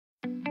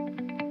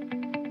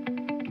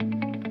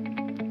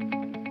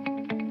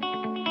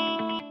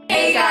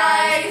Hey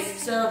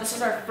guys! So this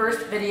is our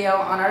first video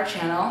on our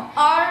channel.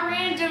 Our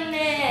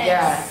randomness!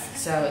 Yeah,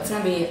 so it's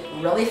going to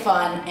be really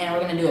fun and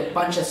we're going to do a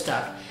bunch of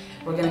stuff.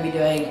 We're going to be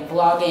doing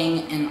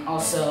vlogging and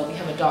also we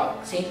have a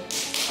dog. See?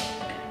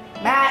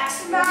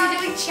 Max! We'll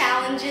be doing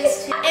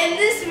challenges too. In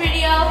this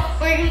video,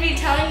 we're going to be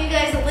telling you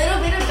guys a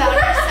little bit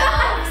about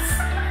ourselves.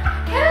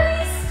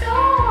 Kennedy,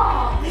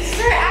 stop! This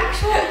is our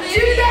actual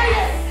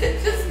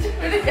video. Just do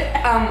it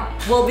again.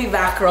 We'll be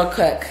back real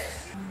quick.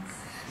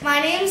 My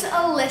name's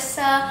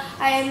Alyssa.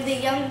 I am the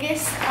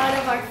youngest out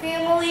of our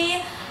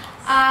family.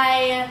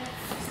 I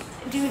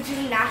do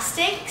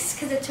gymnastics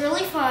because it's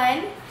really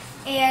fun,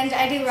 and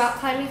I do rock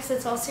climbing because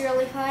it's also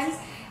really fun.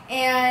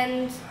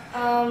 And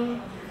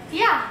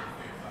yeah.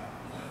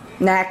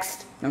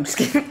 Next. No, I'm just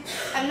kidding.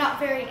 I'm not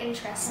very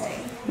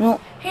interesting.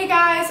 Well. Hey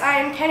guys, I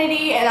am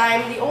Kennedy and I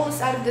am the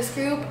oldest out of this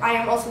group. I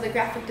am also the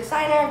graphic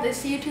designer of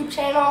this YouTube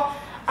channel.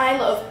 I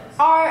love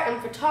art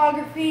and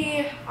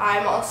photography.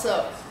 I'm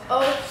also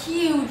a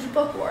huge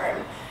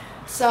bookworm.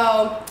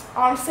 So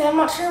honestly, I'm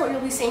not sure what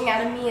you'll be seeing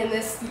out of me in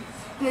this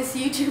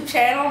YouTube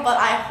channel, but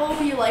I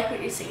hope you like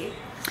what you see.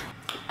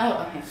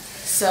 Oh, okay.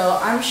 So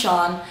I'm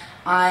Sean.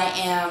 I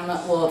am,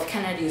 well,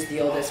 Kennedy's the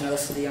oldest and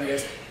Alyssa's the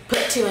youngest.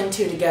 Put two and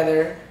two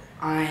together,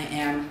 I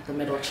am the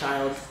middle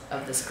child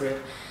of this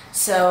group.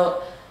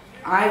 So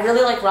I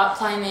really like rock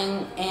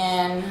climbing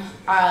and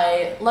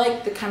I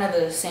like the kind of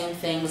the same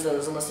things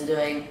as Alyssa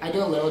doing. I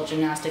do a little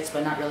gymnastics,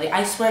 but not really.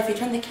 I swear if you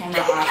turn the camera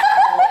off,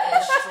 I will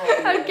destroy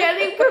you. I'm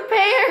getting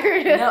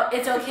prepared. No,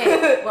 it's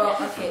okay. Well,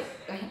 okay.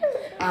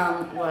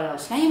 What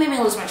else? Now you made me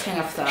lose my train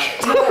of thought.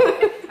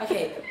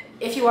 Okay,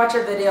 if you watch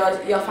our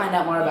videos, you'll find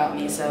out more about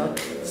me. So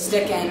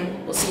stick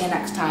in. We'll see you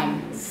next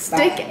time.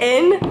 Stick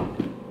in?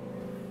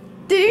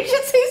 Did you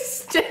just say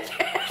stick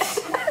in?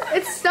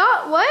 It's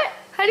not what?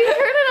 How do you turn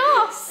it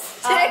off?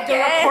 The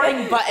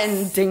recording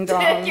button, ding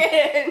dong. Stick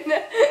in.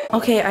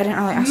 Okay, I didn't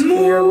really ask for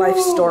your life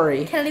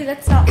story. Kennedy,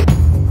 that's not.